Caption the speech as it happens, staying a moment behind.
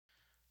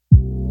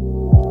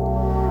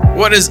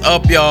What is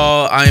up,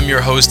 y'all? I am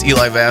your host,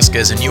 Eli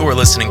Vasquez, and you are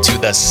listening to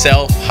the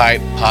Self-Hype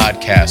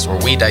Podcast, where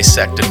we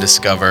dissect and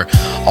discover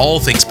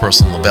all things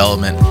personal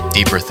development,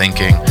 deeper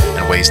thinking,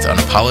 and ways to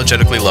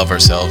unapologetically love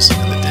ourselves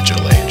in the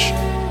digital age.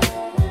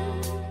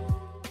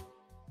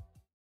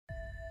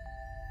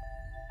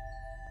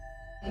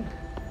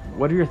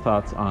 What are your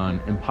thoughts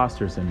on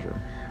imposter syndrome?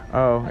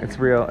 Oh, it's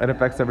real. It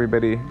affects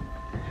everybody.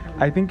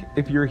 I think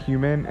if you're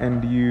human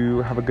and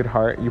you have a good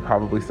heart, you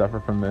probably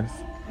suffer from this.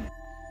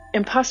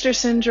 Imposter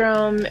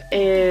syndrome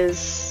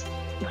is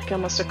like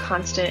almost a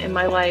constant in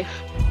my life.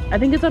 I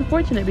think it's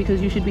unfortunate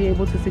because you should be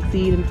able to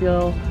succeed and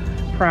feel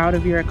proud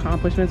of your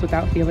accomplishments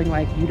without feeling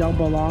like you don't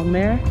belong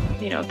there.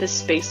 You know, this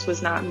space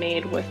was not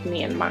made with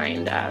me in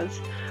mind as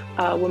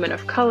a woman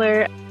of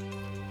color.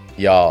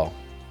 Y'all,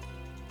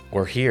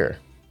 we're here.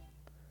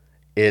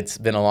 It's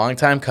been a long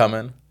time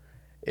coming.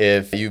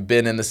 If you've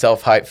been in the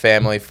Self-Hype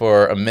family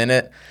for a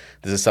minute,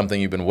 this is something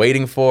you've been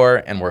waiting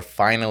for, and we're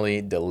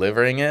finally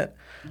delivering it.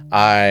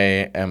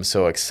 I am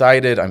so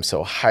excited. I'm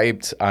so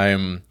hyped.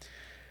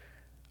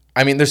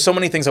 There's so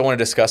many things I want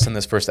to discuss in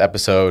this first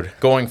episode.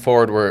 Going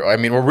forward,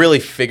 we're really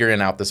figuring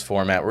out this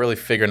format. We're really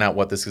figuring out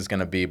what this is going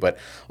to be. But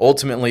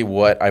ultimately,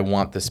 what I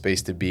want this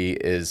space to be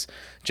is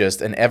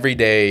just an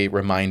everyday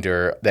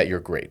reminder that you're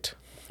great.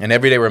 An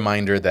everyday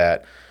reminder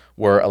that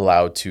we're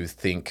allowed to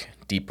think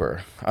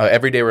deeper.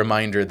 Everyday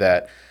reminder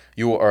that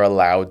you are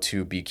allowed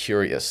to be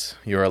curious.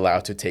 You're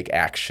allowed to take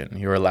action.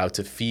 You're allowed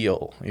to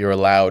feel. You're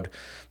allowed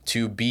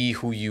to be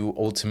who you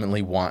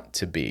ultimately want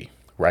to be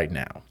right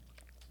now.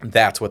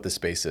 That's what the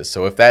space is.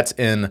 So if that's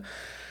in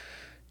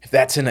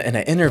an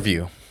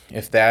interview,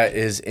 if that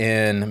is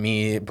in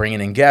me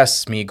bringing in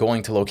guests, me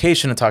going to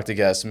location to talk to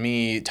guests,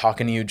 me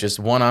talking to you just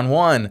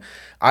one-on-one,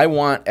 I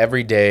want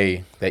every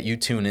day that you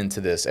tune into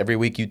this, every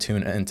week you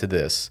tune into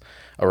this,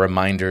 a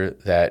reminder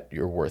that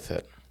you're worth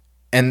it.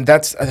 And I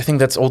think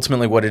that's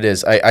ultimately what it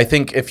is. I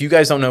think if you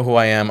guys don't know who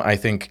I am, I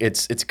think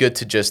it's good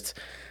to just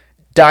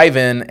dive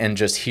in and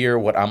just hear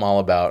what I'm all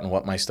about and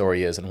what my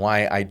story is and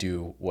why I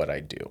do what I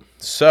do.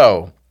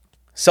 So,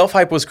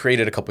 Self-Hype was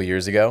created a couple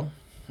years ago.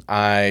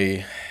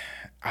 I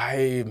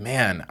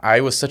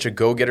was such a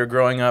go-getter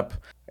growing up.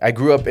 I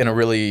grew up in a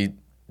really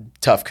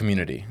tough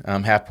community.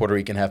 I'm half Puerto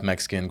Rican, half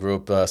Mexican. Grew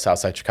up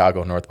Southside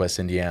Chicago, Northwest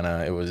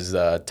Indiana. It was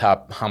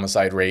top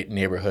homicide rate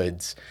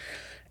neighborhoods.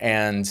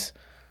 And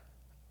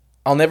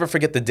I'll never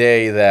forget the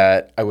day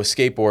that I was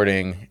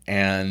skateboarding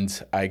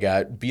and I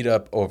got beat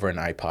up over an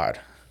iPod.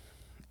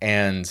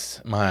 And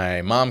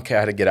my mom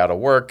had to get out of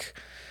work.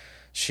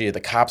 The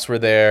cops were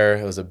there.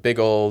 It was a big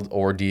old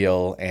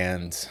ordeal.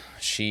 And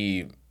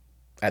she,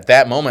 at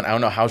that moment, I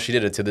don't know how she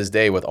did it to this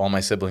day with all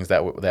my siblings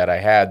that I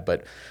had,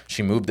 but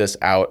she moved us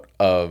out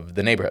of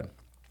the neighborhood,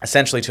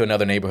 essentially to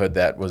another neighborhood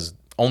that was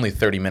only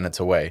 30 minutes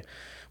away,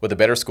 with a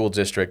better school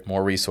district,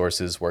 more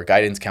resources, where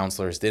guidance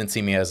counselors didn't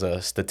see me as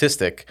a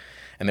statistic,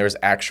 and there was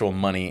actual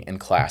money in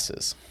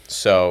classes.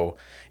 So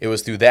it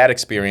was through that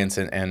experience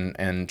and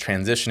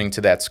transitioning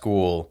to that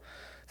school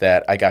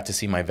that I got to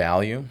see my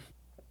value.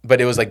 But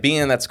it was like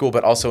being in that school,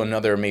 but also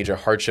another major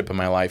hardship in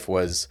my life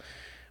was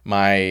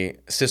my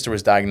sister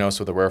was diagnosed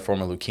with a rare form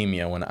of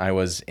leukemia when I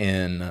was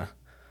I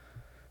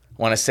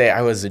want to say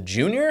I was a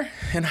junior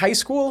in high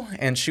school,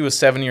 and she was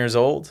 7 years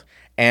old.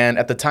 And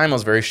at the time, I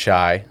was very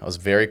shy. I was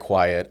very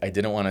quiet. I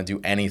didn't want to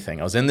do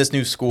anything. I was in this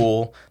new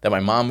school that my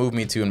mom moved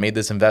me to and made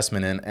this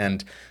investment in.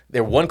 And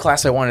one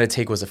class I wanted to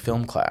take was a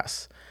film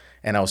class.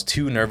 And I was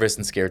too nervous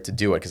and scared to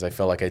do it because I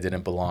felt like I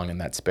didn't belong in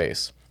that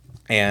space.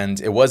 And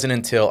it wasn't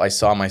until I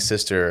saw my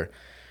sister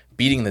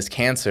beating this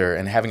cancer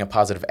and having a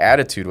positive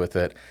attitude with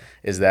it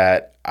is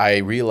that I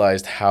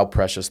realized how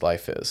precious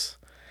life is.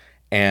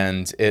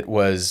 And it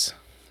was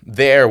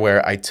there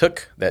where I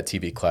took that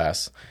TV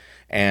class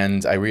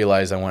and I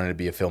realized I wanted to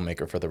be a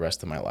filmmaker for the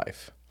rest of my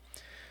life.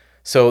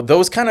 So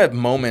those kind of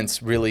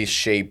moments really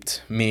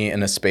shaped me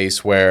in a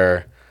space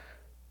where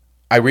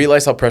I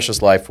realized how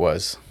precious life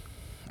was.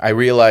 I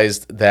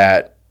realized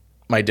that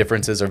my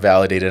differences are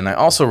validated, and I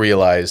also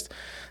realized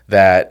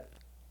that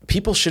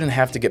people shouldn't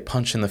have to get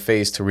punched in the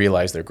face to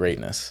realize their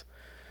greatness.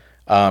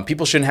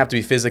 People shouldn't have to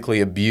be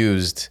physically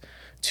abused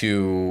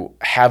to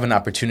have an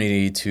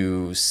opportunity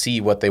to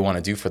see what they want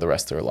to do for the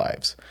rest of their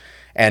lives.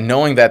 And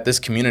knowing that this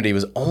community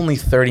was only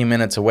 30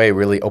 minutes away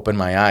really opened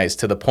my eyes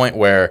to the point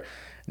where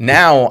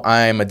now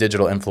I'm a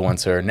digital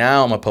influencer,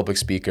 now I'm a public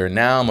speaker,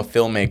 now I'm a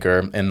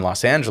filmmaker in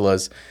Los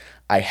Angeles.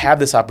 I have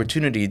this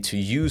opportunity to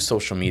use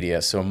social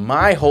media. So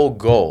my whole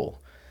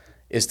goal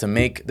is to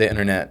make the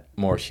internet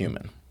more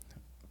human,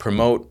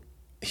 promote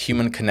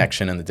human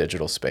connection in the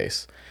digital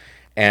space.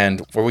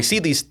 And where we see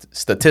these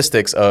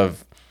statistics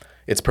of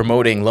it's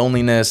promoting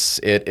loneliness,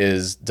 it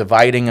is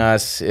dividing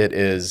us, it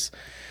is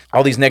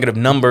all these negative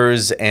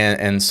numbers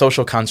and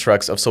social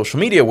constructs of social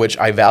media, which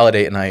I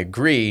validate and I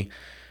agree,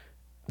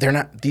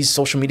 these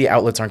social media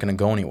outlets aren't going to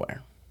go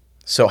anywhere.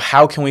 So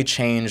how can we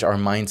change our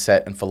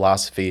mindset and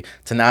philosophy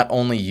to not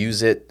only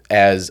use it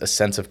as a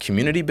sense of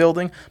community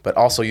building, but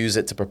also use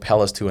it to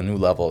propel us to a new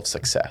level of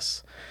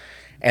success?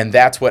 And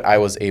that's what I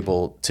was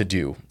able to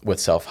do with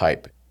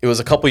Self-Hype. it was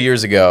a couple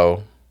years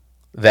ago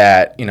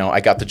that,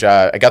 I got the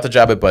job at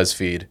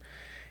BuzzFeed,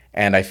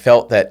 and I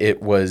felt that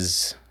it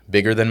was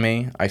bigger than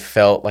me. I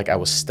felt like I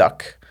was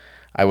stuck.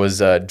 I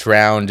was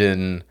drowned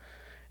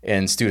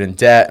in student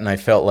debt, and I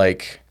felt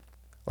like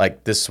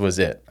this was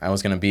it. I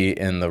was going to be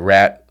in the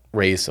rat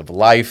race of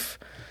life.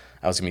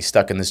 I was going to be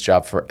stuck in this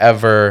job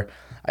forever.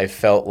 I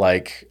felt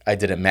like I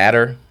didn't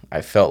matter.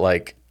 I felt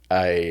like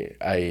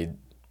I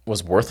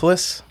was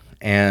worthless.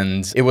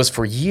 And it was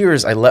for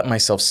years I let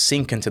myself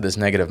sink into this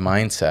negative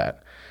mindset.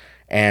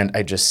 And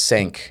I just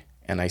sank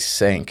and I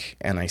sank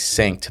and I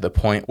sank to the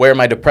point where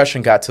my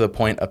depression got to the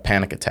point of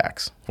panic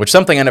attacks, which is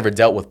something I never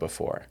dealt with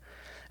before.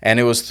 And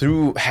it was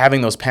through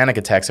having those panic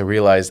attacks I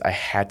realized I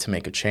had to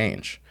make a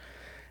change.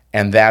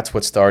 And that's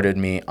what started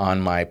me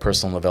on my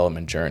personal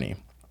development journey.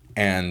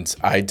 And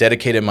I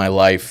dedicated my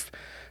life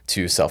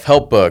to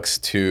self-help books,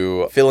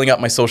 to filling up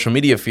my social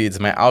media feeds,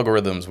 my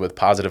algorithms with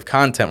positive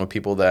content, with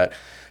people that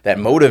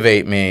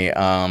motivate me,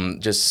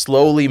 just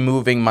slowly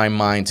moving my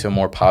mind to a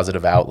more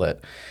positive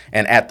outlet.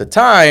 And at the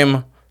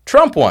time,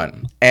 Trump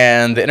won,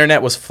 and the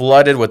internet was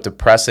flooded with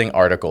depressing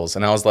articles.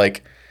 And I was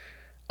like,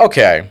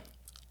 okay,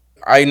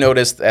 I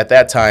noticed at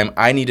that time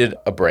I needed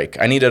a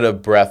break. I needed a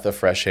breath of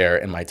fresh air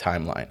in my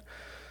timeline.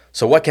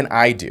 So what can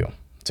I do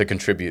to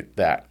contribute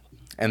that?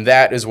 And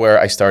that is where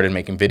I started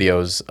making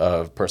videos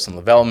of personal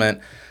development,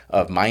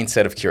 of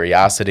mindset, of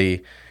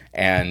curiosity,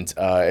 and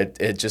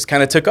it just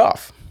kind of took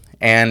off.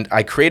 And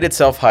I created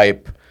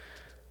Self-Hype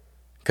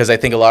because I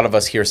think a lot of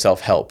us hear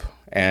self-help,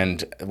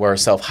 and where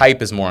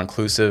self-hype is more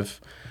inclusive,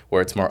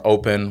 where it's more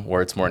open,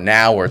 where it's more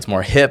now, where it's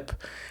more hip,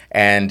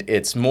 and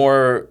it's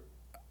more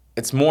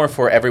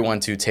for everyone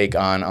to take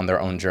on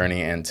their own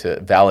journey and to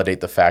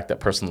validate the fact that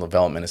personal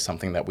development is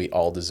something that we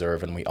all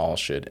deserve and we all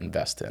should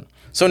invest in.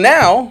 So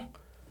now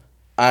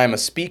I'm a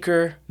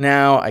speaker.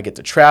 Now I get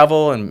to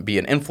travel and be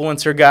an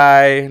influencer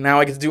guy. Now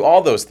I get to do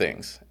all those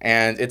things.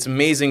 And it's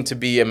amazing to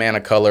be a man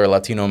of color, a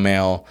Latino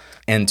male,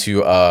 and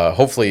to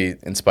hopefully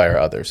inspire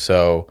others.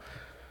 So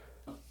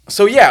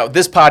yeah,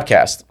 this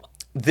podcast,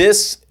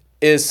 this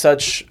is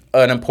such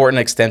an important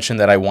extension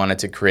that I wanted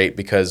to create,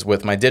 because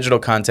with my digital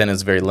content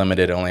is very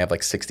limited. I only have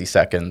like 60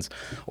 seconds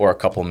or a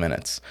couple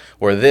minutes.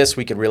 Where this,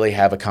 we could really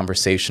have a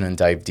conversation and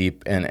dive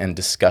deep and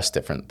discuss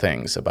different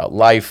things about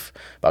life,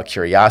 about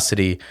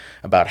curiosity,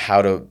 about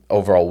how to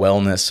overall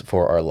wellness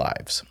for our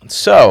lives.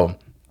 So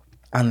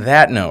on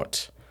that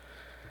note,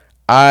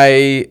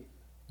 I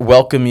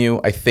welcome you.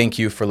 I thank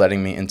you for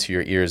letting me into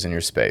your ears and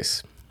your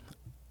space.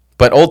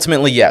 But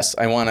ultimately, yes,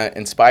 I want to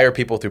inspire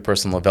people through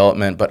personal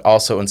development, but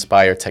also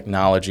inspire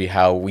technology,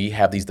 how we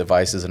have these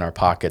devices in our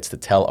pockets to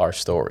tell our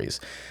stories.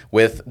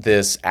 With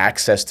this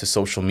access to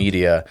social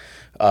media,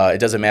 it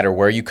doesn't matter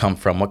where you come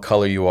from, what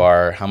color you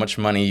are, how much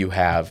money you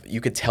have.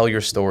 You could tell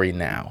your story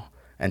now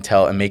and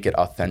make it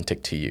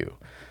authentic to you.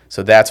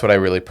 So that's what I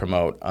really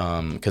promote,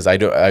 because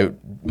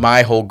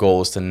my whole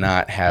goal is to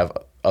not have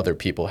other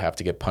people have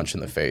to get punched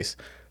in the face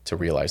to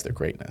realize their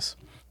greatness.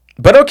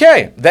 But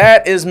okay,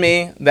 that is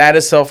me. That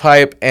is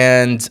Self-Hype,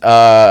 and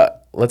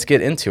let's get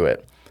into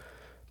it.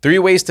 3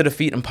 ways to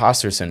defeat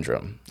imposter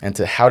syndrome and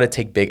to how to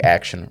take big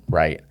action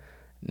right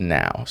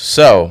now.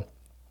 So,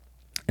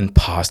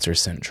 imposter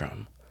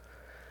syndrome.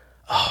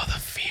 Oh, the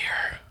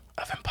fear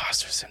of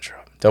imposter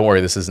syndrome. Don't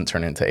worry, this isn't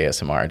turning into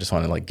ASMR. I just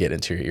want to get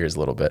into your ears a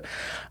little bit.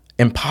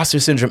 Imposter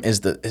syndrome is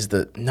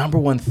the number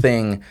one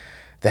thing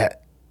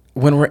that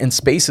when we're in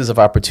spaces of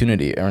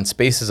opportunity or in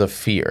spaces of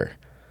fear,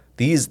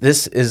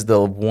 this is the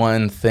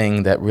one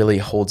thing that really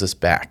holds us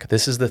back.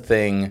 This is the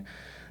thing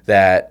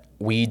that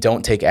we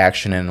don't take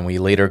action in, and we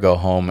later go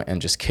home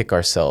and just kick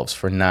ourselves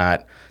for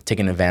not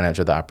taking advantage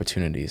of the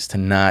opportunities, to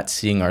not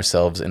seeing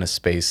ourselves in a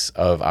space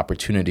of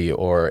opportunity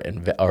or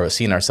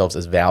seeing ourselves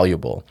as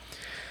valuable.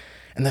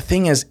 And the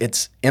thing is,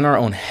 it's in our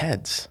own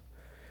heads.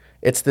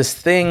 It's this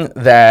thing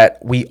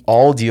that we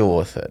all deal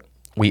with it.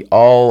 We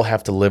all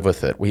have to live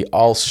with it. We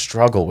all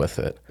struggle with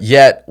it.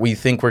 Yet we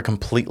think we're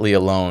completely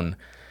alone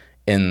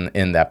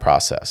in that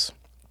process.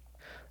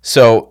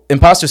 So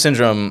imposter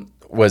syndrome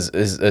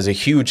is a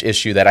huge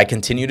issue that I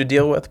continue to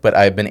deal with, but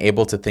I've been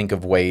able to think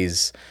of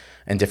ways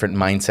and different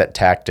mindset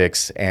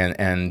tactics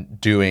and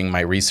doing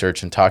my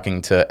research and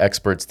talking to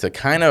experts to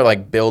kind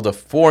of build a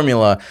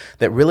formula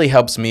that really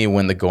helps me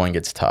when the going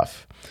gets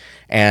tough.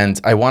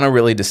 And I want to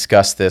really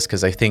discuss this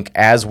because I think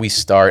as we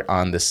start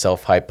on this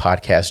Self-Hype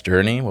podcast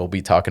journey, we'll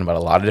be talking about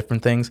a lot of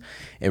different things.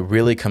 It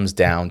really comes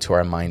down to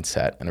our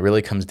mindset, and it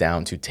really comes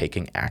down to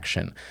taking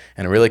action,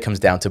 and it really comes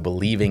down to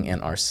believing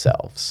in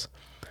ourselves.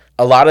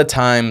 A lot of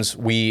times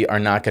we are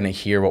not going to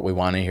hear what we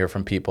want to hear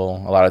from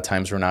people. A lot of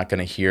times we're not going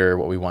to hear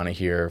what we want to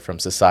hear from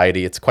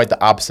society. It's quite the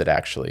opposite,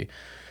 actually.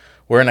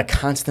 We're in a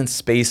constant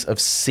space of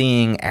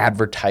seeing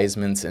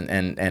advertisements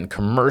and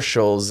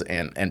commercials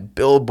and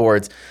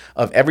billboards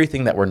of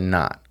everything that we're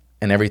not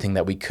and everything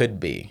that we could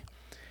be.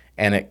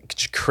 And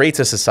it creates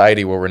a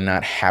society where we're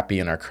not happy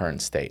in our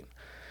current state.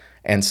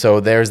 And so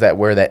there's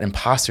where that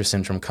imposter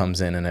syndrome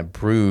comes in, and it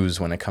brews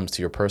when it comes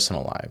to your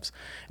personal lives.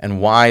 And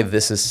why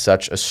this is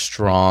such a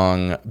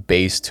strong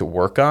base to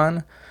work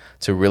on,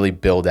 to really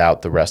build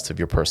out the rest of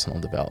your personal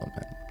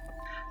development?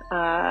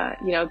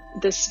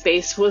 This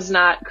space was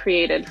not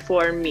created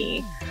for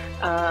me,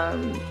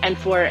 and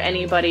for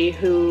anybody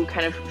who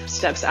kind of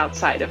steps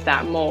outside of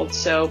that mold.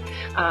 So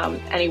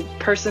any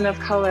person of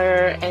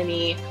color,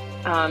 any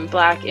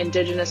Black,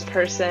 Indigenous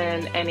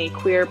person, any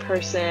queer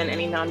person,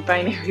 any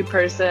non-binary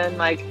person,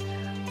 like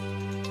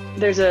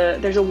there's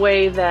a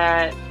way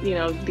that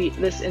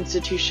this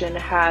institution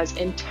has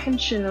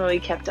intentionally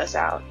kept us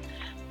out.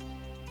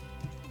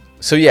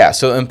 So yeah,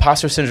 so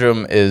imposter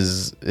syndrome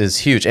is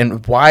huge,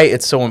 and why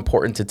it's so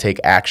important to take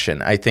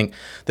action. I think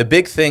the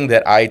big thing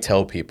that I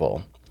tell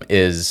people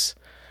is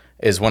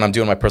when I'm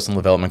doing my personal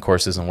development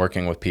courses and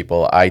working with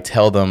people, I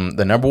tell them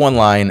the number one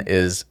line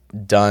is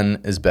done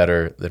is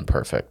better than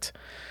perfect.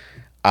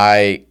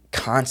 I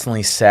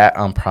constantly sat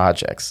on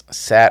projects,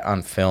 sat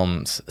on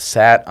films,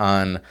 sat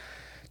on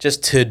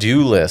just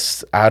to-do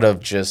lists out of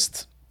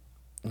just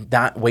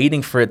not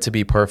waiting for it to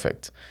be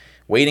perfect.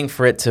 Waiting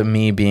for it to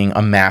me being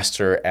a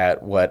master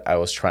at what I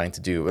was trying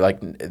to do.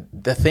 Like,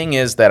 the thing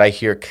is that I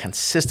hear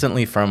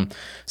consistently from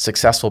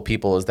successful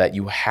people is that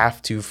you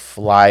have to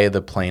fly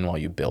the plane while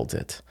you build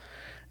it.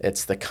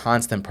 It's the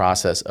constant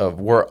process of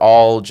we're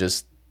all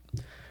just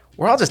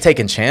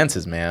taking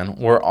chances, man.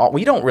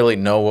 We don't really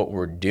know what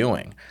we're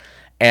doing.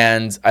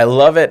 And I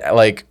love it,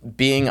 like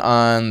being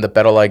on the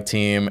Better Like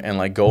team and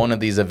like going to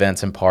these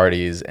events and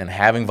parties and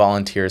having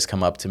volunteers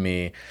come up to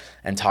me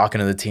and talking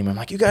to the team. I'm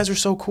like, you guys are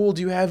so cool.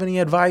 Do you have any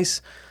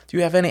advice? Do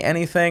you have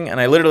anything?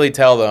 And I literally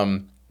tell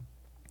them,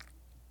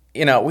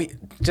 we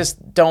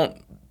just don't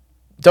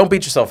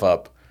beat yourself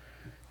up.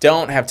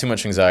 Don't have too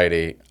much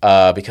anxiety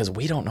because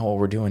we don't know what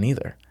we're doing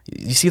either.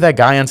 You see that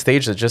guy on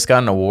stage that just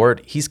got an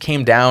award? He's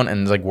came down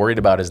and is like worried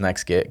about his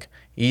next gig.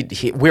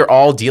 We're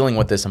all dealing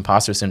with this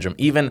imposter syndrome,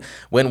 even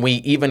when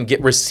we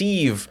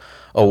receive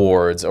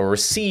awards or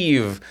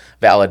receive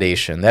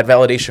validation. That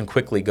validation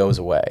quickly goes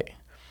away.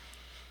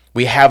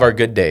 We have our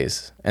good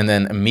days, and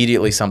then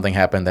immediately something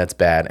happened that's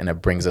bad, and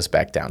it brings us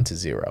back down to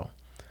zero.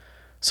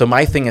 So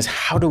my thing is,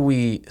 how do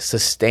we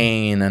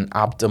sustain an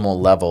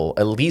optimal level,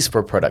 at least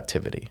for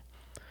productivity?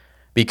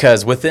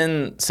 Because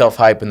within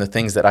self-hype and the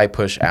things that I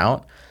push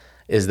out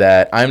is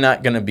that I'm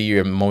not going to be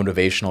your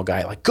motivational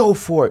guy, like, go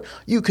for it,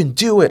 you can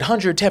do it,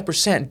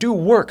 110%, do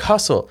work,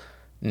 hustle.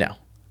 No.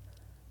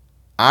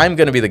 I'm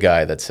going to be the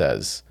guy that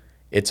says,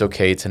 it's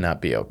okay to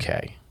not be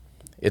okay.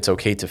 It's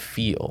okay to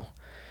feel.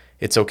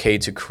 It's okay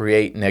to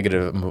create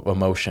negative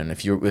emotion.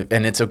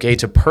 And it's okay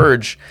to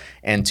purge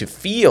and to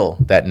feel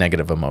that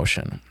negative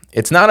emotion.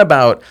 It's not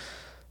about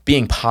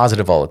being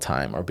positive all the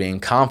time or being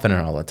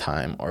confident all the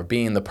time or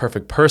being the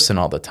perfect person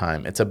all the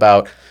time. It's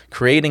about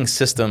creating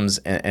systems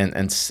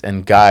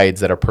and guides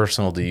that are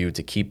personal to you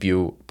to keep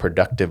you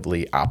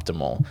productively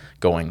optimal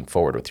going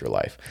forward with your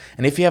life.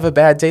 And if you have a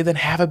bad day, then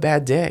have a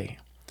bad day.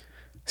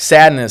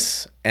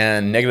 Sadness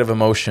and negative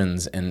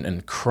emotions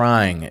and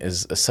crying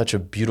is such a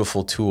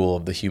beautiful tool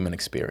of the human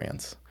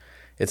experience.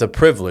 It's a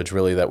privilege,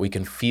 really, that we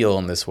can feel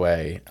in this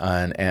way,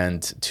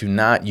 and to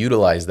not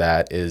utilize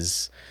that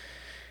is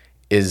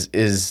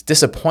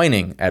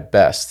disappointing at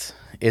best.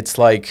 It's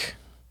like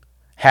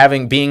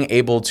being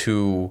able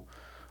to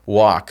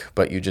walk,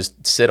 but you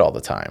just sit all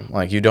the time.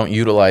 Like, you don't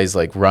utilize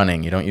like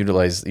running, you don't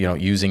utilize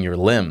using your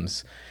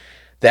limbs.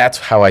 That's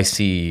how I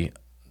see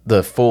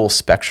the full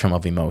spectrum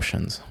of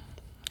emotions.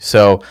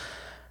 So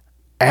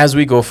as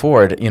we go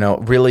forward,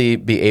 really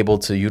be able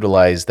to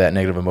utilize that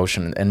negative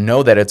emotion and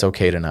know that it's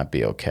okay to not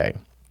be okay.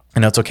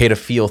 And it's okay to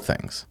feel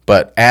things.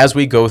 But as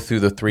we go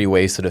through the 3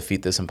 ways to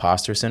defeat this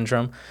imposter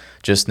syndrome,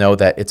 just know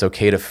that it's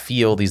okay to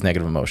feel these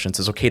negative emotions.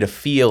 It's okay to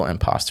feel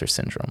imposter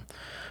syndrome.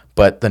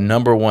 But the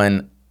number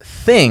one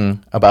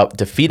thing about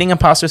defeating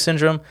imposter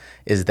syndrome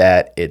is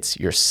that it's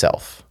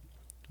yourself.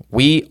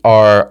 We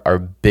are our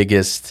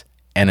biggest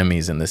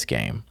enemies in this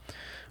game.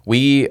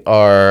 We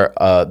are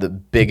the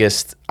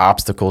biggest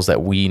obstacles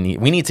that we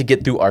need to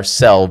get through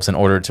ourselves in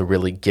order to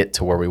really get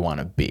to where we want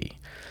to be.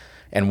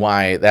 And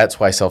that's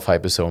why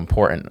self-hype is so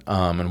important,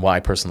 and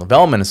why personal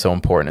development is so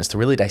important, is to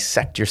really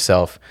dissect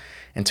yourself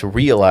and to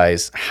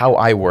realize how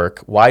I work,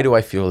 why do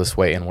I feel this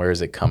way, and where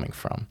is it coming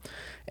from?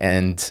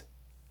 And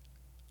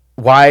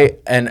why,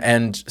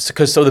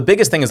 so the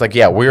biggest thing is like,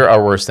 yeah, we're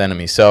our worst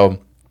enemy. So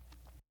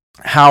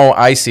how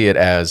I see it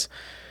as,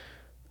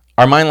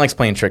 our mind likes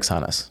playing tricks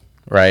on us,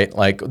 right?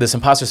 Like, this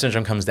imposter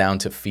syndrome comes down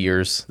to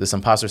fears. This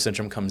imposter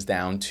syndrome comes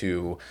down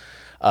to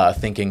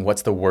thinking,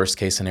 what's the worst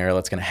case scenario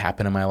that's going to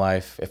happen in my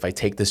life? If I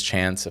take this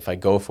chance, if I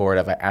go for it,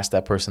 if I ask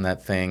that person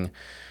that thing,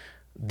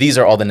 these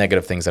are all the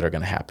negative things that are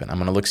going to happen. I'm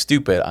going to look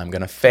stupid. I'm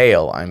going to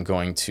fail. I'm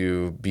going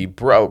to be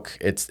broke.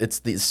 It's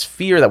this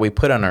fear that we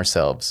put on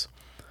ourselves.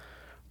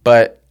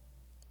 But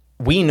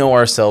we know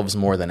ourselves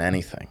more than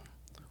anything.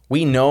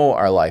 We know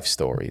our life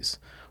stories.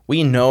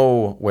 We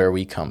know where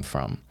we come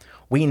from.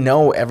 We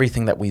know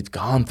everything that we've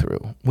gone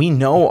through. We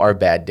know our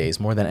bad days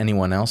more than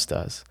anyone else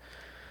does.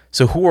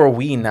 So who are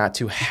we not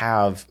to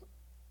have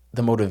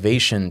the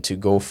motivation to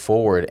go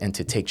forward and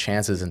to take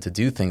chances and to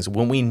do things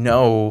when we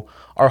know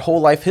our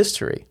whole life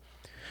history?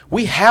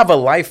 We have a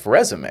life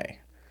resume.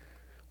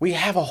 we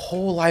have a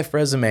whole life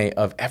resume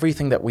of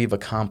everything that we've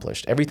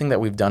accomplished, everything that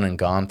we've done and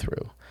gone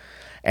through.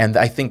 And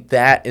I think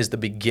that is the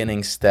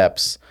beginning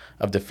steps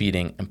of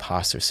defeating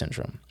imposter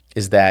syndrome,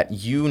 is that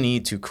you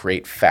need to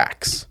create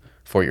facts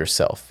for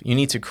yourself. You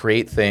need to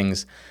create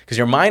things, because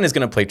your mind is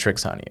going to play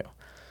tricks on you.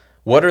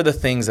 What are the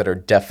things that are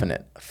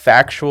definite,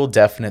 factual,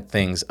 definite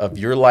things of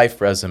your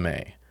life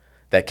resume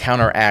that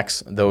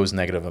counteracts those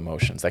negative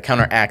emotions, that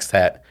counteracts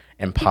that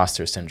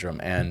imposter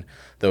syndrome and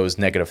those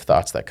negative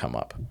thoughts that come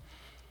up?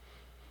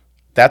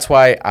 That's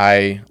why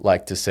I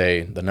like to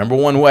say the number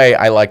one way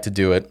I like to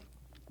do it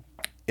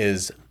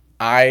is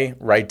I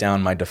write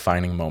down my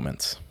defining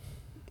moments.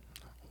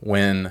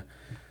 When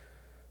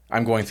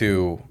I'm going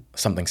through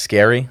something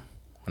scary,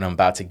 when I'm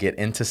about to get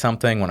into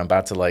something, when I'm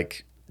about to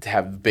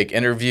have big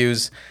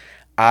interviews,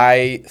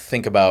 I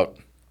think about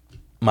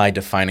my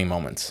defining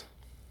moments.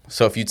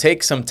 So if you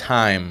take some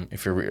time,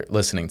 if you're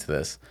listening to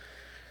this,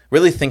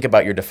 really think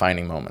about your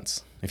defining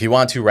moments. If you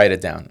want to, write it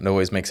down. It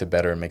always makes it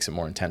better and makes it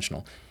more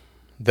intentional.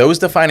 Those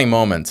defining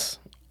moments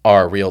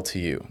are real to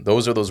you.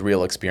 Those are those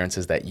real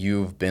experiences that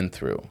you've been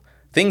through.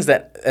 Things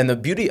that, and the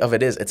beauty of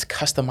it is it's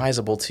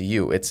customizable to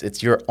you.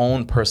 It's your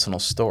own personal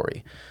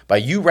story. By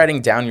you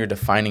writing down your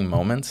defining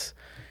moments,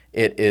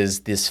 it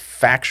is this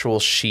factual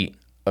sheet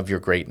of your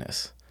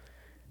greatness.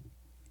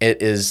 It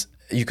is,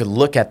 you could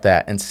look at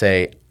that and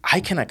say,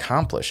 I can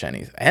accomplish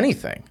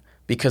anything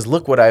because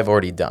look what I've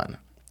already done.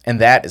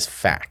 And that is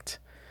fact.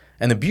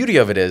 And the beauty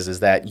of it is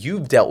that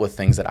you've dealt with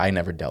things that I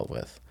never dealt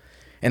with.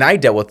 And I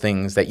dealt with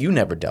things that you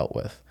never dealt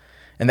with.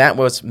 And that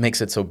what makes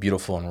it so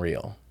beautiful and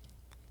real.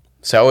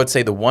 So I would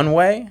say the one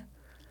way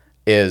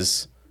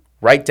is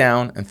write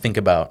down and think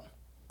about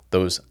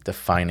those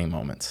defining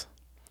moments.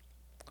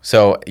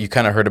 So you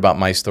kind of heard about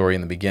my story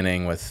in the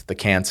beginning with the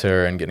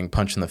cancer and getting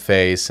punched in the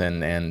face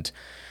and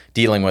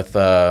dealing with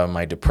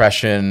my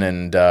depression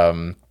and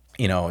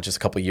just a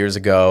couple of years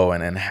ago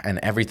and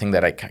everything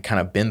that I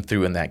kind of been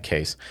through in that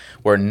case.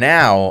 Where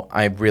now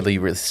I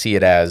really see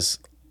it as,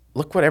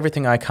 look what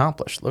everything I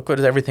accomplished. Look what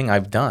everything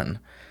I've done.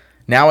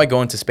 Now I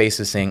go into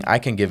spaces saying I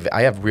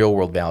have real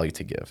world value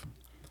to give.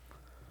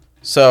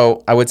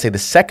 So I would say the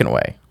second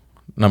way,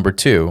 number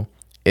 2,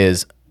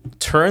 is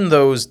turn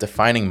those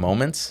defining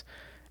moments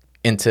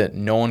into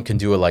no one can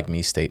do it like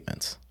me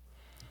statements.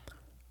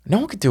 No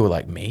one could do it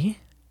like me.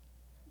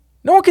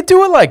 No one could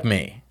do it like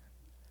me.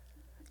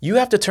 You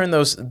have to turn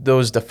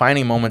those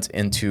defining moments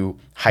into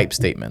hype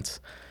statements.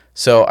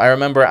 So I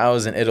remember I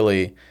was in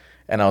Italy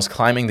and I was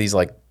climbing these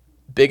like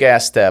big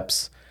ass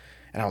steps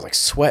and I was like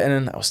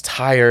sweating, I was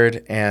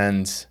tired,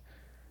 and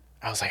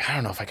I was like, I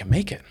don't know if I can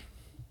make it.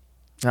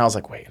 And I was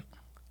like, wait,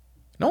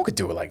 no one could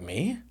do it like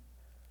me.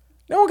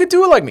 No one could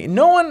do it like me.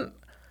 No one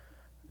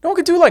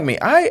could do it like me.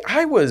 I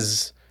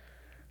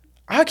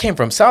came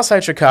from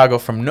Southside Chicago,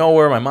 from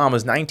nowhere. My mom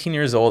was 19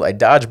 years old. I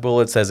dodged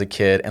bullets as a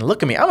kid. And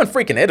look at me. I'm in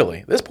freaking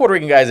Italy. This Puerto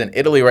Rican guy's in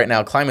Italy right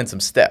now climbing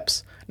some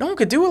steps. No one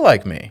could do it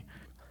like me.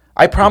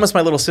 I promised my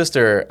little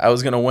sister I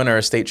was going to win her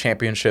a state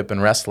championship in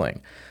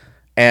wrestling.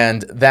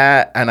 And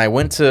I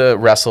went to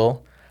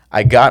wrestle.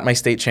 I got my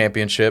state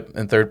championship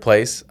in 3rd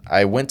place.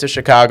 I went to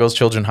Chicago's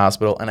Children's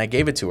Hospital, and I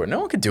gave it to her.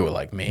 No one could do it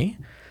like me.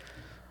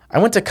 I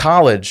went to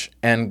college,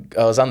 and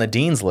I was on the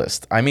dean's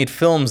list. I made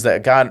films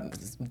that got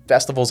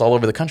festivals all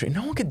over the country.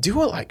 No one could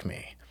do it like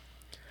me.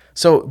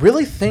 So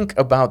really think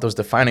about those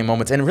defining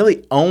moments and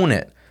really own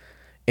it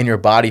in your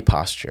body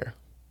posture.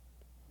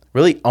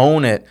 Really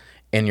own it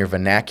in your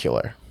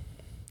vernacular.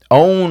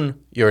 Own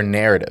your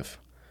narrative,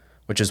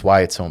 which is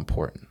why it's so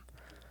important.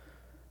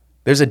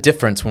 There's a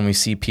difference when we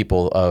see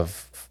people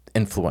of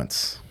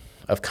influence,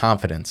 of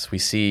confidence. We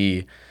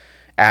see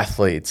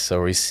athletes,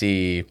 or we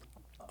see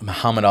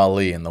Muhammad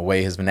Ali and the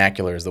way his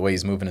vernacular is, the way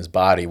he's moving his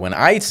body. When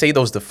I say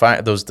those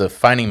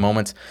defining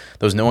moments,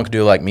 those no one can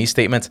do it like me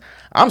statements,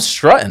 I'm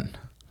strutting.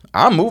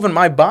 I'm moving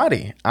my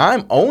body.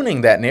 I'm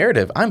owning that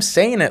narrative. I'm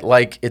saying it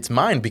like it's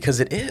mine because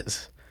it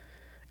is.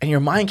 And your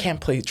mind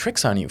can't play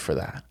tricks on you for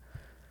that.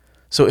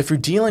 So if you're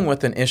dealing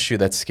with an issue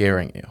that's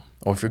scaring you,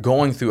 or if you're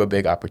going through a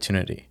big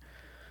opportunity,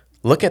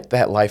 look at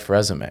that life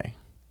resume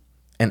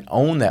and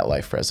own that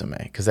life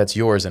resume because that's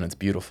yours and it's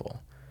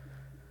beautiful.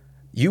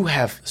 You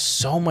have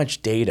so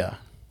much data,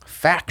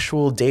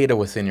 factual data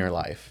within your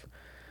life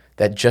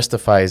that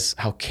justifies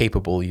how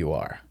capable you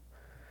are,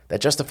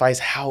 that justifies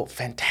how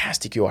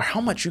fantastic you are,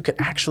 how much you could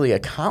actually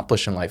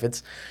accomplish in life.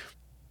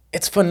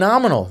 It's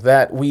phenomenal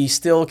that we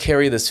still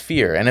carry this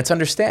fear, and it's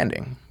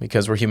understanding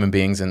because we're human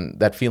beings and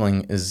that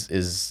feeling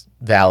is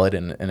valid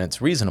and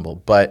it's reasonable.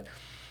 But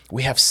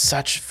we have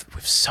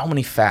so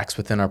many facts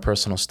within our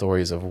personal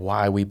stories of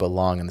why we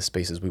belong in the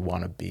spaces we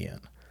want to be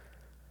in.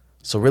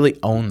 So really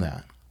own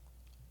that.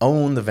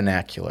 Own the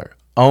vernacular.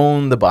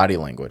 Own the body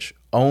language.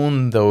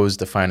 Own those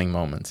defining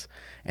moments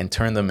and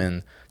turn them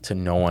into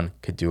no one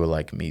could do it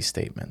like me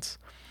statements.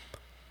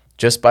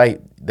 Just by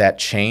that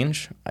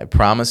change, I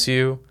promise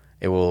you,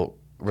 it will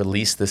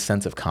release this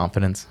sense of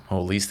confidence, it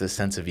will release this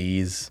sense of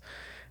ease,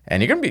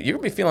 and you're gonna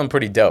be feeling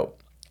pretty dope.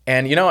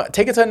 And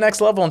take it to the next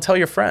level and tell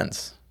your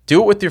friends.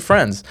 Do it with your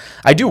friends.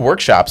 I do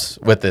workshops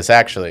with this,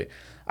 actually.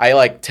 I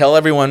like tell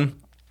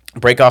everyone,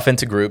 break off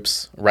into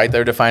groups, write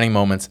their defining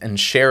moments, and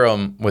share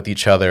them with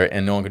each other.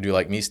 And no one can do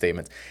like me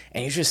statements.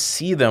 And you just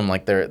see them,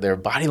 like their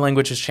body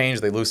language has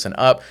changed. They loosen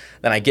up.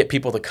 Then I get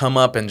people to come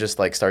up and just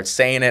like start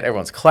saying it.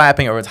 Everyone's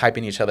clapping. Everyone's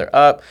hyping each other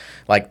up.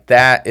 Like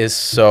that is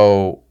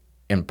so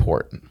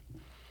important.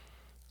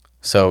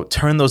 So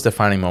turn those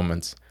defining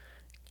moments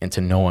into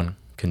no one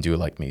can do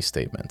like me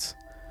statements.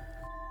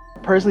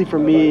 Personally, for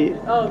me,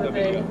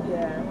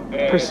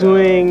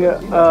 pursuing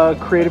a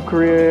creative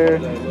career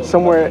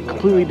somewhere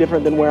completely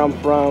different than where I'm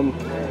from,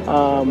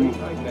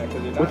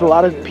 with a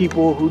lot of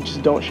people who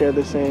just don't share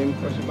the same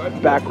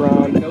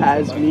background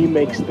as me,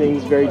 makes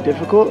things very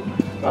difficult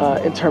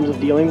in terms of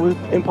dealing with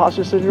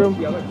imposter syndrome.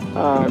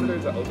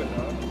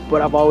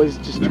 But I've always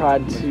just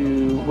tried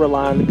to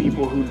rely on the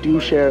people who do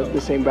share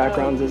the same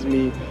backgrounds as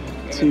me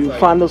to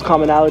find those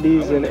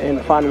commonalities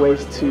and find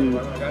ways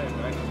to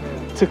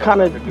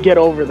kind of get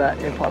over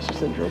that imposter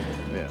syndrome.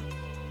 Yeah.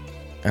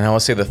 And I will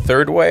say the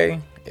third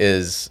way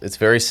is it's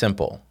very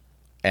simple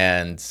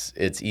and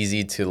it's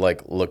easy to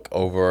like look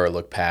over or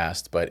look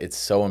past, but it's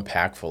so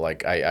impactful.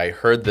 Like I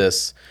heard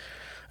this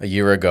a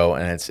year ago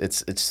and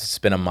it's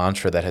been a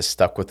mantra that has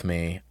stuck with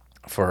me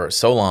for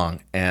so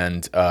long.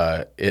 And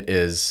it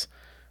is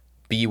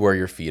be where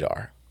your feet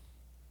are.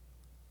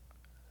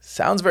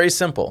 Sounds very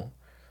simple,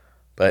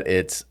 but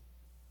it's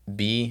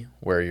be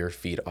where your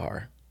feet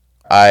are.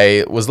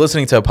 I was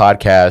listening to a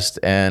podcast,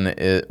 and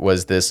it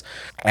was this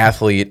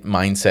athlete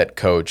mindset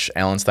coach,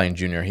 Alan Stein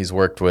Jr. He's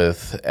worked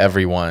with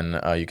everyone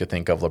you could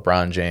think of: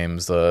 LeBron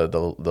James,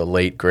 the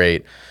late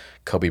great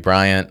Kobe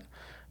Bryant,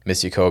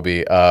 miss you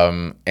Kobe.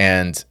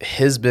 And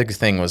his big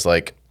thing was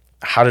like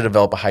how to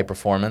develop a high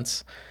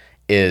performance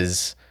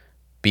is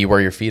be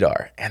where your feet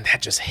are, and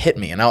that just hit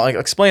me. And I'll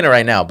explain it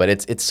right now, but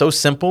it's so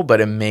simple,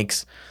 but it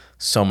makes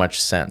so much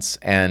sense.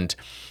 And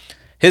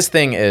his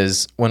thing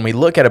is when we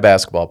look at a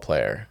basketball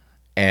player.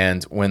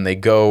 And when they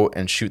go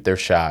and shoot their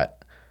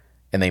shot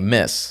and they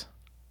miss,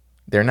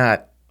 they're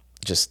not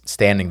just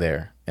standing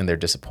there in their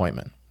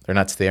disappointment. They're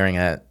not staring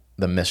at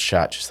the missed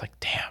shot just like,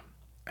 damn,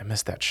 I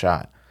missed that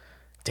shot.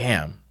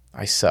 Damn,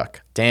 I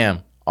suck.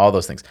 Damn, all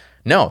those things.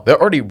 No, they're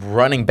already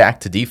running back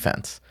to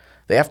defense.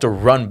 They have to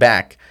run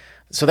back.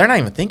 So they're not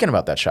even thinking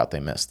about that shot they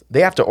missed.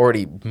 They have to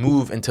already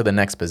move into the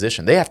next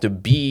position. They have to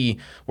be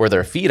where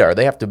their feet are.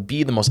 They have to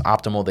be the most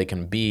optimal they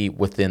can be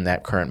within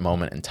that current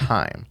moment in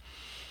time.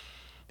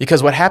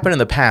 Because what happened in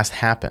the past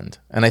happened.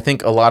 And I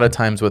think a lot of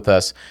times with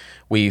us,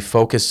 we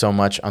focus so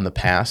much on the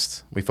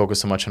past. We focus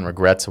so much on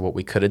regrets of what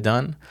we could have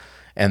done.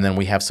 And then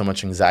we have so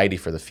much anxiety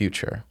for the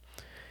future.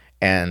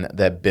 And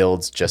that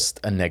builds just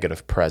a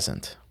negative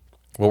present.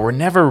 Well, we're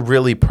never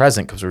really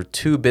present because we're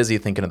too busy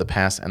thinking of the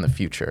past and the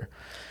future.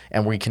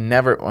 And we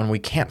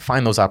can't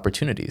find those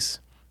opportunities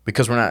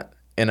because we're not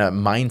in a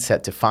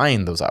mindset to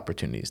find those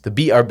opportunities, to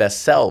be our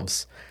best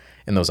selves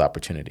in those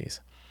opportunities.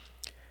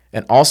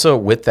 And also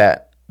with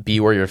that, be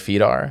where your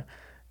feet are,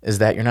 is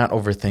that you're not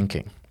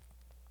overthinking.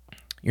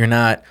 You're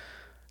not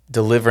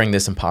delivering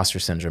this imposter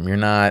syndrome. You're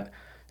not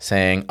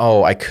saying,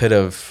 oh, I could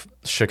have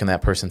shooken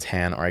that person's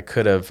hand, or I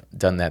could have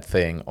done that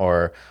thing,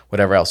 or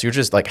whatever else. You're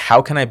just like,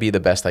 how can I be the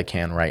best I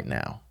can right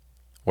now,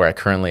 where I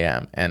currently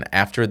am? And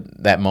after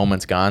that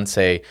moment's gone,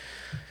 say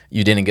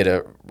you didn't get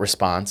a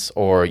response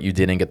or you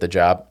didn't get the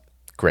job,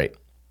 great.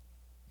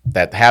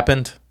 That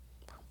happened.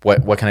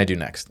 What can I do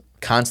next?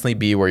 Constantly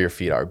be where your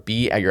feet are.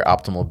 Be at your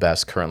optimal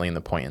best currently in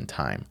the point in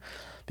time.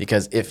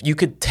 Because if you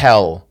could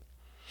tell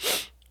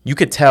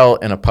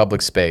in a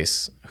public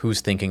space who's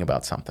thinking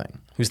about something,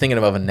 who's thinking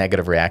about a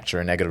negative reaction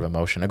or a negative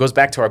emotion. It goes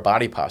back to our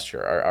body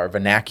posture, our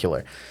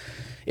vernacular.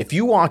 If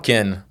you walk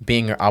in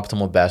being your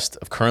optimal best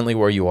of currently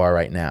where you are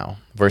right now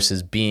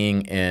versus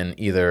being in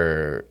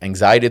either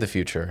anxiety of the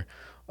future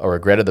or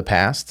regret of the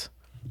past,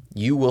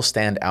 you will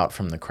stand out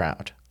from the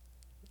crowd.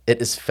 It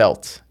is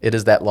felt. It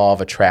is that law of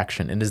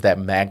attraction. It is that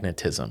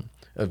magnetism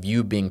of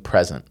you being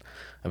present,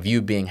 of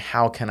you being,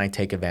 how can I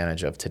take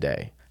advantage of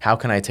today? How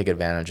can I take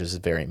advantage of this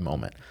very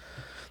moment?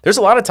 There's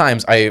a lot of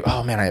times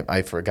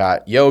I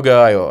forgot yoga.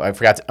 I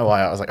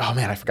was like, oh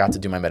man, I forgot to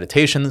do my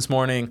meditation this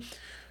morning.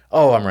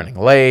 Oh, I'm running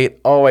late.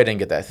 Oh, I didn't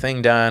get that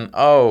thing done.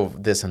 Oh,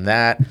 this and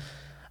that.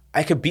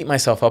 I could beat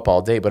myself up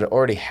all day, but it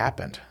already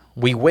happened.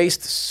 We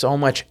waste so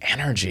much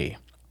energy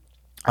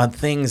on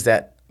things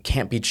that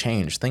can't be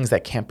changed, things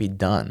that can't be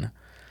done.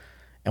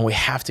 And we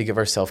have to give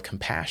ourselves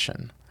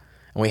compassion.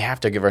 And we have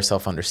to give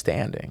ourselves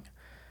understanding.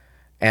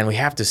 And we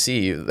have to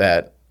see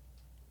that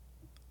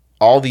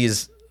all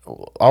these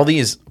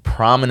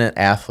prominent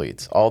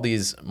athletes, all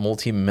these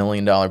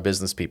multi-million-dollar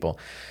business people,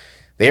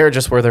 they are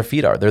just where their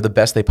feet are. They're the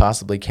best they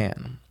possibly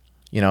can.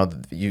 You know,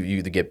 you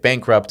either get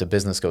bankrupt, a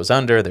business goes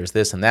under, there's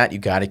this and that. You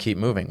got to keep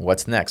moving.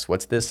 What's next?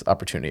 What's this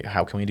opportunity?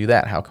 How can we do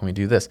that? How can we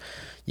do this?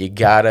 You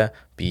got to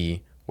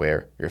be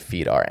where your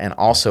feet are. And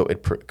also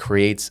it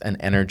creates an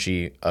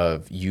energy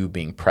of you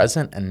being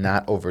present and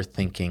not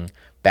overthinking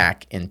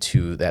back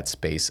into that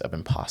space of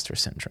imposter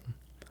syndrome.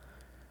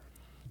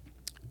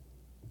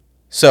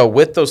 So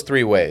with those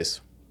three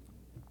ways,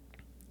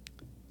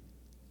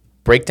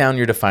 break down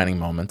your defining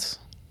moments,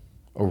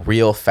 a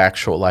real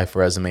factual life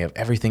resume of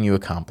everything you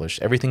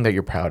accomplished, everything that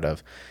you're proud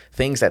of,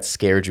 things that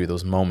scared you,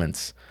 those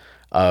moments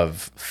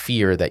of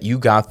fear that you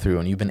got through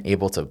and you've been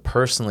able to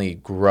personally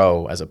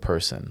grow as a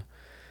person,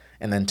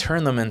 and then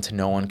turn them into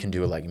no one can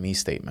do it like me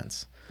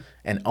statements,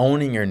 and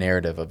owning your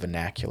narrative of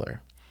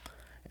vernacular,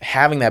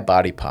 having that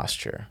body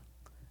posture.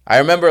 I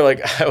remember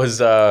like I was,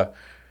 so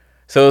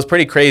it was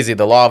pretty crazy,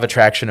 the law of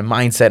attraction and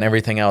mindset and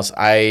everything else.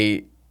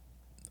 I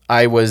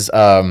was,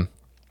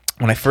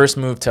 when I first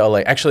moved to LA,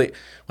 actually,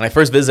 when I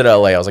first visited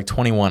LA, I was like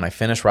 21. I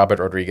finished Robert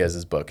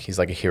Rodriguez's book. He's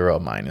like a hero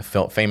of mine, a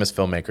famous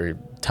filmmaker,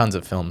 tons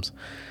of films.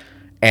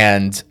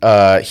 And in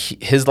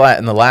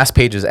the last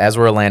pages, as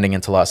we're landing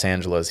into Los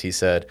Angeles, he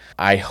said,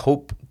 "I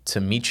hope to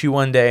meet you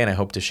one day, and I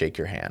hope to shake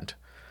your hand."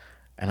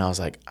 And I was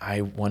like,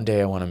 one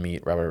day I want to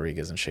meet Robert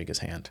Rodriguez and shake his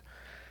hand.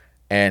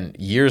 And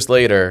years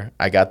later,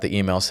 I got the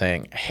email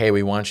saying, "Hey,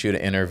 we want you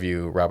to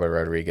interview Robert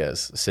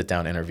Rodriguez,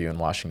 sit-down interview in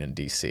Washington,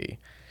 D.C."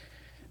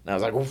 And I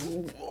was like,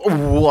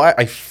 what?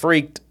 I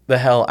freaked the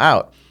hell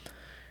out.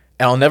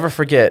 And I'll never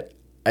forget,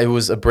 it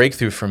was a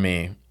breakthrough for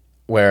me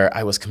where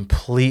I was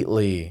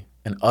completely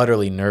and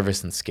utterly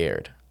nervous and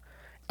scared.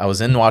 I was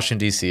in Washington,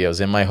 D.C. I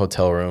was in my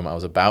hotel room. I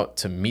was about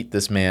to meet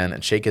this man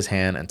and shake his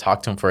hand and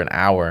talk to him for an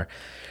hour.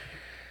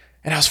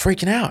 And I was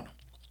freaking out.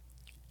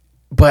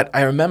 But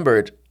I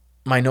remembered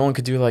my "no one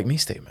could do it like me"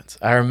 statements.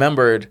 I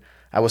remembered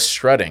I was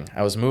strutting.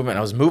 I was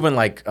moving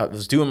like I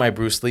was doing my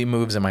Bruce Lee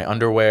moves in my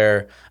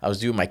underwear. I was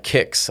doing my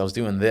kicks. I was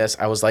doing this.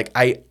 I was like,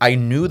 I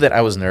knew that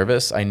I was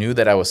nervous. I knew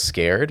that I was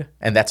scared,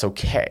 and that's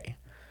okay.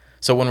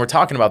 So when we're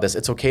talking about this,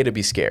 it's okay to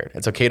be scared.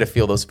 It's okay to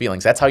feel those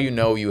feelings. That's how you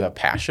know you have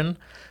passion.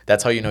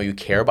 That's how you know you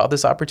care about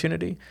this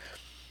opportunity.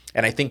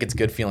 And I think it's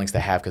good feelings to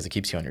have because it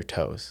keeps you on your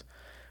toes.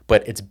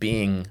 But it's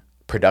being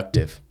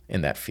productive in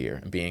that fear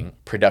and being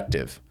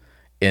productive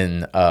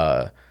in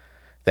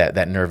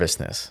that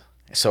nervousness.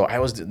 So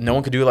no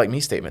one could do it like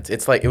me statements.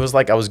 It was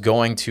like I was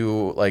going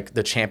to like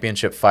the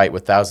championship fight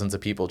with thousands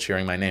of people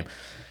cheering my name.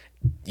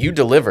 You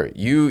deliver,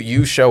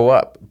 you show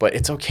up, but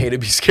it's okay to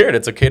be scared.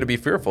 It's okay to be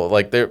fearful.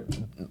 Like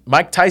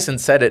Mike Tyson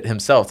said it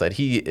himself that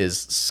he is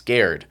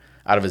scared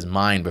out of his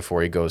mind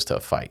before he goes to a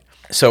fight.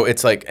 So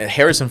it's like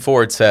Harrison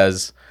Ford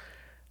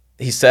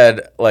he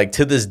said like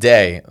to this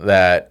day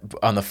that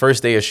on the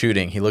first day of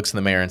shooting, he looks in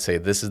the mirror and say,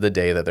 "This is the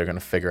day that they're going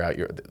to figure out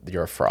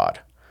you're a fraud."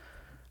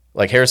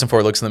 Like Harrison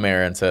Ford looks in the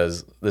mirror and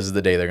says, "This is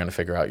the day they're going to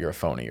figure out you're a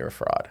phony, you're a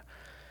fraud."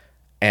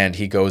 And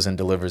he goes and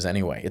delivers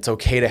anyway. It's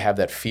okay to have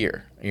that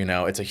fear.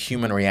 It's a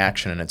human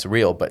reaction and it's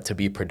real, but to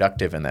be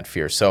productive in that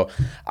fear. So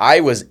I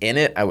was in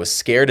it. I was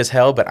scared as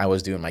hell, but I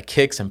was doing my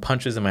kicks and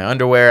punches in my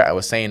underwear. I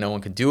was saying no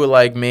one could do it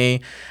like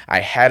me. I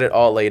had it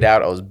all laid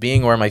out. I was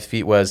being where my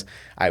feet was.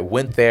 I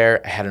went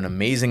there. I had an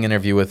amazing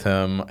interview with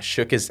him. I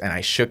shook his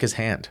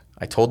hand.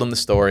 I told him the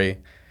story.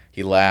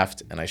 He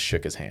laughed and I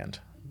shook his hand.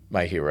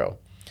 My hero.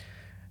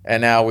 And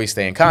now we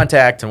stay in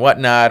contact and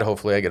whatnot.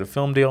 Hopefully I get a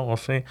film deal. We'll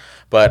see.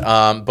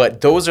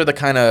 But those are the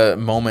kind of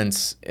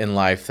moments in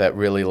life that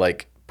really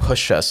like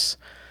push us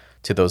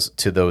to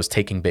those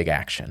taking big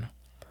action.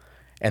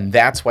 And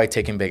that's why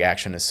taking big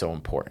action is so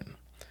important.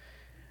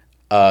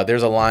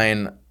 There's a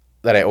line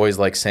that I always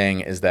like saying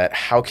is that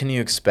how can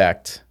you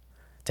expect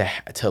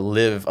to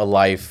live a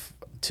life,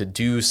 to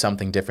do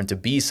something different, to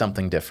be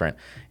something different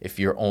if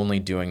you're only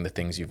doing the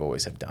things you've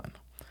always have done?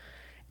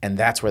 And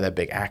that's where that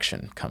big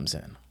action comes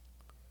in.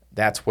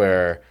 That's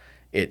where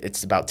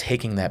it's about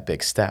taking that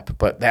big step.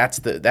 But that's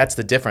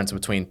the difference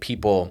between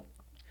people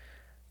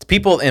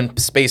in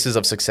spaces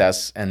of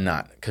success and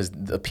not. Because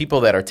the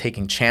people that are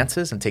taking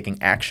chances and taking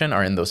action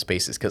are in those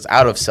spaces because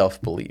out of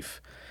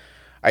self-belief.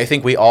 I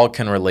think we all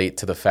can relate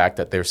to the fact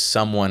that there's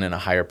someone in a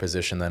higher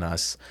position than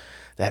us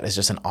that is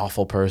just an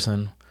awful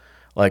person.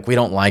 Like we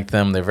don't like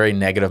them. They're very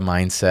negative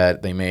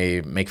mindset. They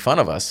may make fun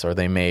of us or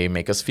they may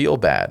make us feel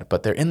bad.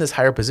 But they're in this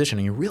higher position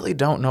and you really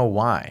don't know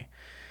why.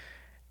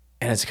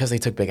 And it's because they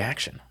took big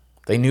action.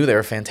 They knew they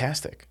were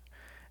fantastic.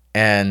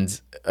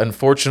 And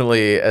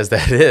unfortunately, as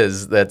that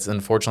is, that's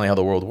unfortunately how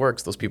the world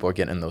works. Those people are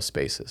getting in those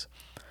spaces.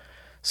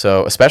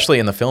 So especially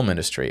in the film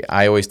industry,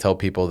 I always tell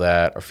people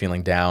that are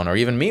feeling down, or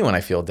even me when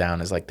I feel down,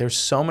 is like there's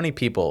so many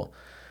people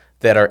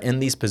that are in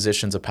these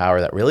positions of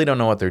power that really don't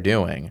know what they're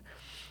doing.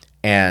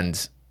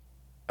 And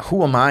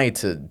who am I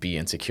to be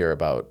insecure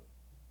about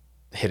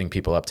hitting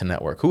people up to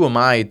network? Who am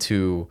I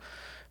to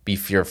be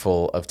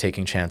fearful of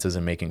taking chances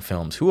and making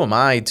films? Who am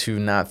I to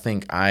not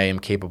think I am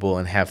capable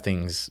and have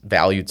things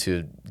value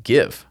to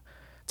give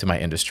to my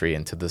industry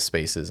and to the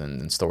spaces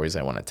and stories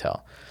I want to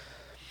tell?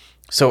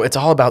 So it's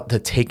all about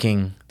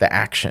taking the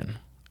action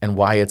and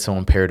why it's so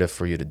imperative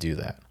for you to do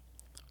that.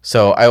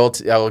 So I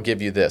will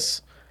give you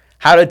this.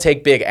 How to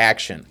take big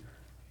action.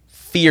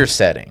 Fear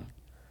setting.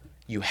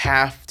 You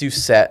have to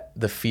set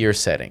the fear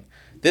setting.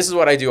 This is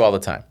what I do all the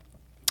time.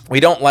 We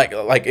don't like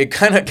it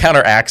kind of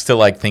counteracts to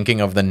like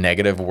thinking of the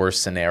negative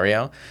worst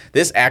scenario.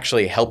 This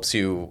actually helps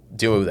you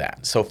do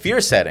that. So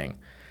fear setting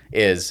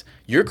is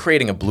you're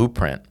creating a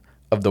blueprint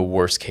of the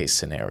worst case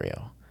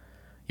scenario.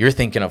 You're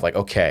thinking of like,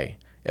 okay,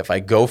 if I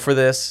go for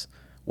this,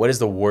 what is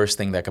the worst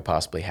thing that could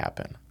possibly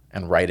happen?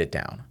 And write it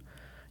down.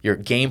 You're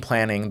game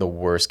planning the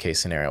worst case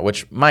scenario,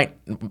 which might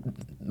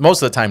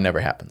most of the time never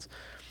happens.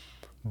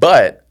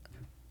 But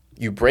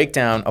you break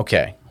down,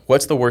 okay,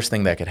 what's the worst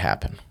thing that could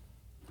happen?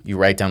 You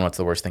write down what's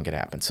the worst thing could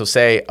happen. So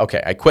say,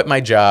 okay, I quit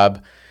my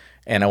job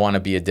and I want to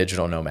be a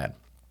digital nomad.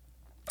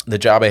 The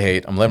job I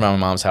hate, I'm living at my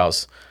mom's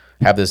house,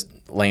 have this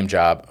lame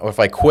job. Or if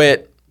I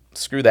quit,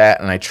 screw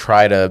that, and I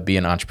try to be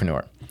an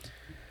entrepreneur.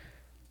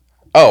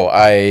 Oh,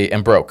 I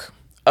am broke.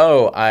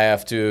 Oh, I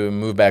have to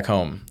move back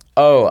home.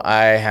 Oh,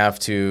 I have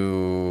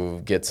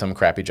to get some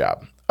crappy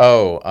job.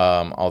 Oh,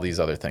 all these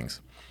other things.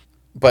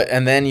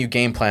 And then you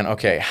game plan,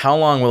 okay, how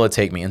long will it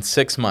take me? In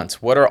 6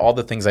 months, what are all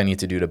the things I need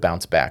to do to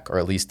bounce back, or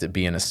at least to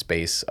be in a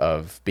space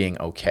of being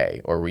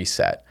okay or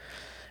reset?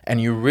 And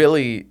you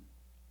really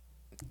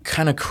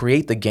kind of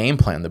create the game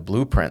plan, the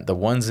blueprint, the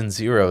ones and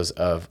zeros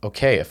of,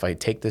 okay, if I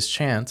take this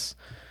chance,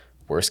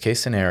 worst case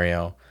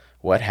scenario,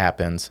 what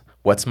happens?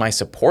 What's my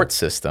support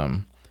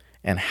system?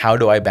 And how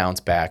do I bounce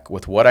back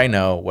with what I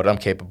know, what I'm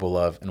capable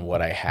of, and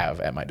what I have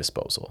at my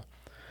disposal?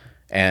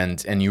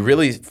 And you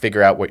really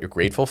figure out what you're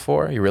grateful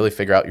for. You really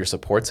figure out your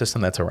support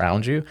system that's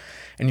around you.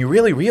 And you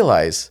really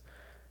realize,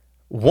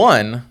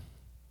 one,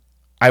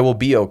 I will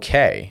be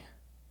okay.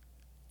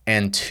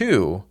 And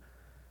two,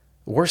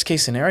 worst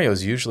case scenario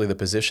is usually the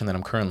position that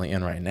I'm currently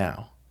in right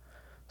now.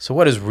 So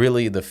what is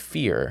really the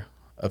fear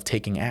of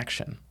taking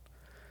action?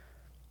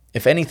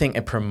 If anything,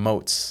 it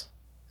promotes.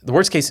 The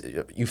worst case,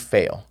 you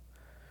fail.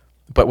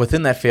 But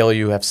within that failure,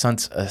 you have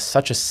such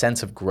a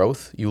sense of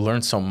growth. You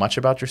learn so much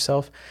about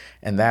yourself.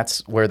 And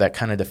that's where that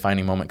kind of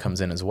defining moment comes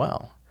in as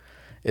well,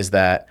 is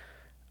that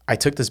I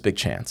took this big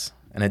chance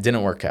and it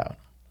didn't work out.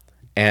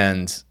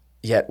 And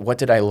yet, what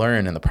did I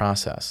learn in the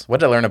process? What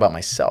did I learn about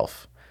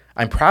myself?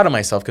 I'm proud of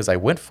myself because I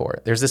went for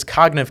it. There's this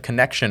cognitive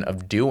connection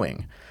of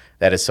doing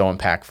that is so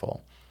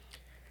impactful.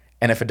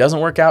 And if it doesn't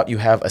work out, you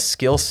have a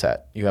skill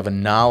set. You have a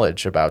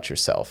knowledge about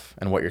yourself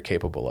and what you're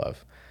capable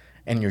of.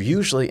 And you're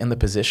usually in the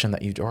position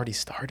that you'd already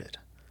started.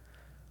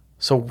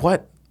 So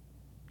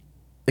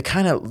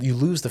you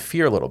lose the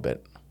fear a little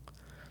bit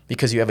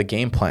because you have a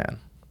game plan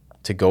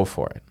to go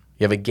for it.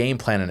 You have a game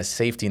plan and a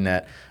safety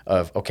net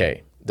of,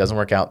 okay, it doesn't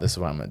work out, this is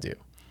what I'm going to do.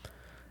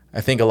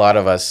 I think a lot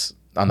of us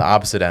on the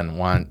opposite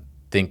end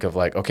think of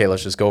like, okay,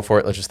 let's just go for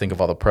it. Let's just think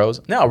of all the pros.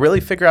 No, really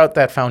figure out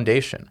that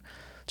foundation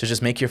to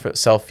just make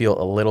yourself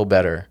feel a little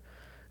better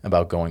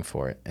about going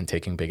for it and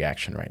taking big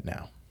action right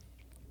now.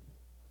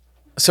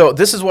 So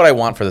this is what I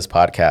want for this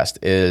podcast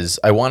is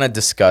I want to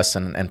discuss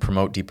and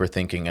promote deeper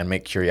thinking and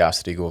make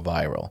curiosity go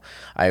viral.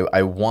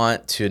 I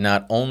want to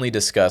not only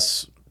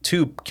discuss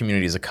to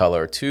communities of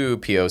color, to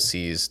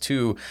POCs,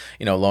 to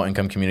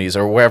low-income communities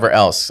or wherever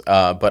else,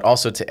 but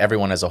also to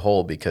everyone as a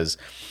whole, because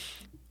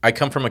I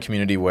come from a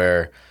community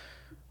where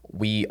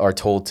we are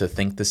told to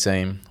think the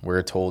same,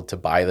 we're told to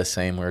buy the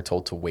same, we're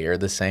told to wear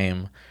the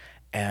same,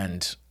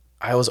 and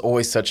I was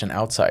always such an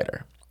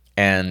outsider.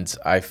 And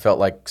I felt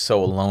like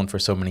so alone for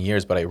so many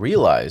years, but I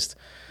realized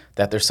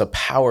that there's a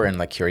power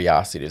in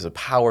curiosity. There's a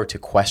power to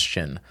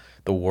question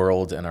the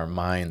world and our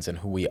minds and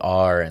who we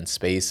are and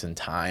space and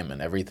time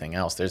and everything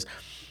else.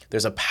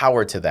 There's a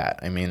power to that.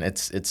 I mean,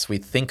 we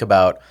think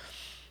about,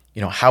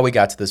 how we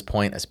got to this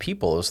point as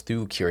people is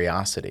through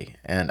curiosity.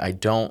 And I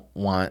don't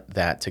want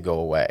that to go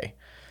away.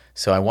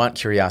 So I want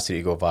curiosity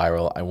to go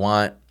viral. I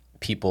want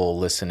people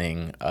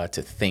listening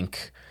to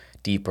think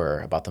deeper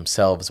about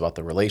themselves, about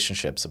the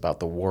relationships, about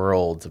the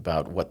world,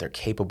 about what they're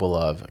capable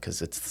of, because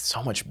it's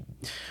so much.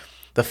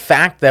 The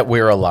fact that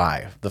we're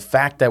alive, the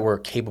fact that we're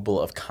capable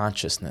of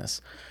consciousness,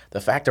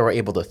 the fact that we're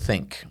able to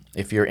think.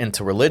 If you're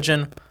into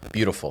religion,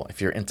 beautiful. If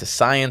you're into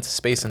science,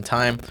 space and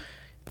time,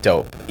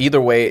 dope.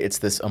 Either way, it's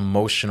this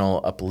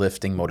emotional,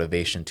 uplifting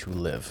motivation to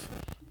live,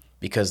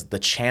 because the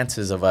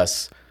chances of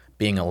us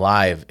being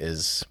alive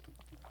is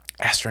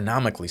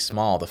astronomically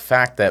small. The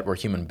fact that we're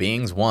human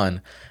beings,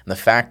 one, and the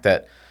fact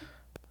that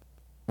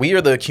we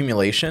are the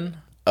accumulation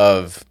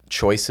of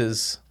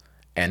choices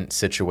and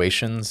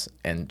situations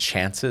and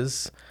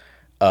chances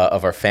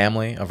of our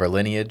family, of our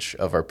lineage,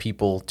 of our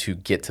people to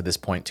get to this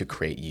point to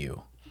create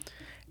you.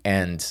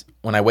 And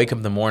when I wake up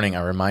in the morning,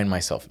 I remind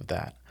myself of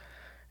that.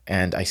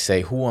 And I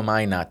say, who am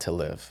I not to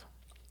live?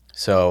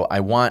 So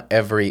I want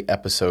every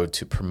episode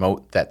to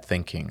promote that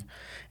thinking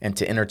and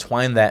to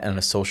intertwine that in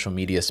a social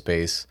media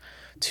space,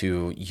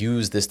 to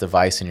use this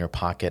device in your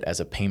pocket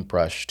as a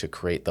paintbrush to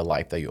create the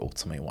life that you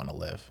ultimately want to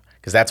live.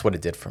 Because that's what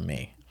it did for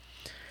me.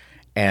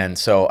 And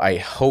so I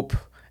hope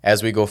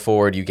as we go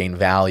forward, you gain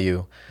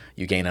value,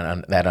 you gain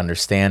that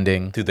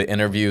understanding. Through the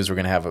interviews, we're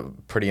going to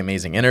have pretty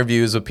amazing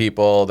interviews with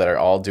people that are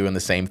all doing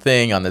the same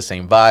thing, on the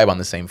same vibe, on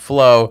the same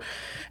flow.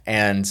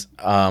 And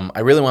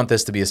I really want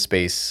this to be a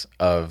space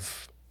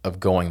of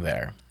going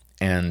there.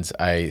 And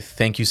I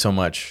thank you so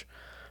much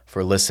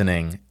for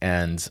listening,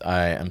 and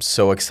I am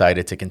so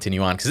excited to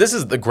continue on, because this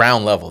is the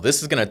ground level.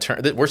 This is going to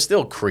turn, we're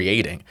still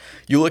creating.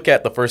 You look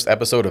at the first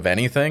episode of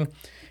anything,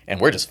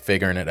 and we're just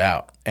figuring it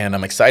out. And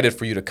I'm excited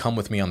for you to come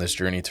with me on this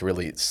journey to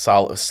really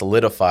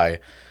solidify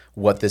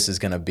what this is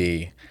going to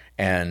be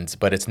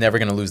But it's never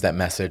going to lose that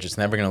message. It's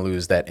never going to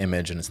lose that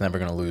image, and it's never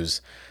going to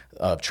lose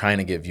trying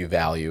to give you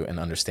value and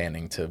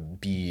understanding to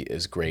be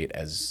as great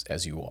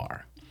as you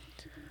are.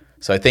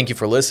 So I thank you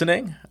for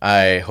listening.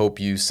 I hope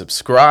you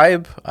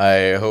subscribe.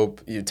 I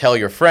hope you tell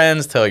your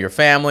friends, tell your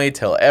family,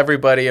 tell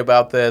everybody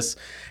about this.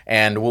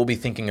 And we'll be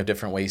thinking of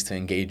different ways to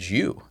engage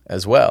you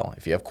as well,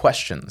 if you have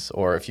questions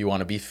or if you want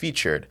to be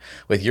featured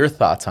with your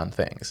thoughts on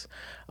things.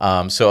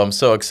 So I'm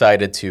so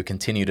excited to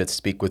continue to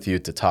speak with you,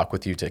 to talk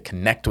with you, to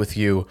connect with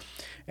you.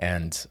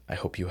 And I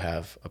hope you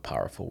have a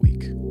powerful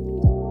week.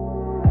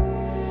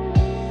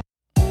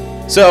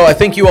 So I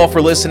thank you all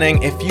for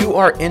listening. If you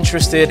are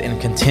interested in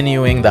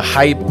continuing the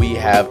hype, we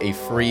have a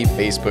free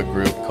Facebook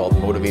group called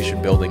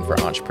Motivation Building for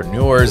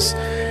Entrepreneurs,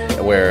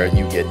 where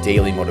you get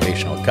daily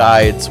motivational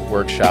guides,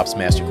 workshops,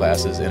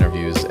 masterclasses,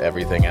 interviews,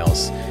 everything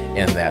else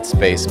in that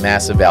space.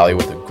 Massive value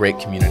with a great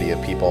community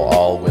of people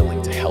all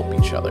willing to help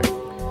each other.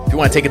 If you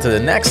want to take it to the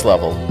next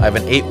level, I have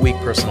an 8-week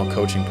personal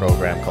coaching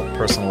program called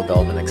Personal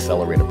Development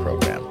Accelerator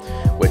Program,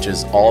 which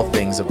is all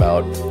things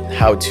about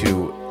how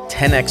to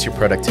 10x your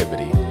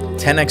productivity,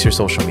 10x your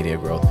social media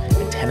growth,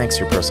 and 10x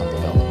your personal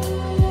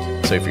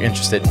development. So if you're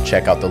interested,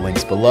 check out the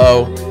links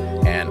below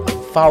and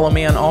follow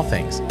me on all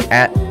things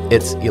at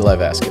It's Eli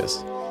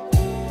Vasquez.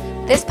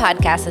 This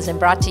podcast has been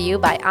brought to you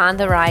by On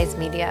the Rise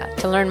Media.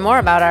 To learn more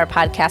about our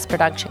podcast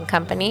production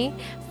company,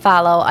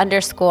 follow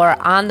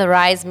 _On the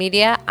Rise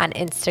Media on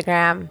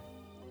Instagram.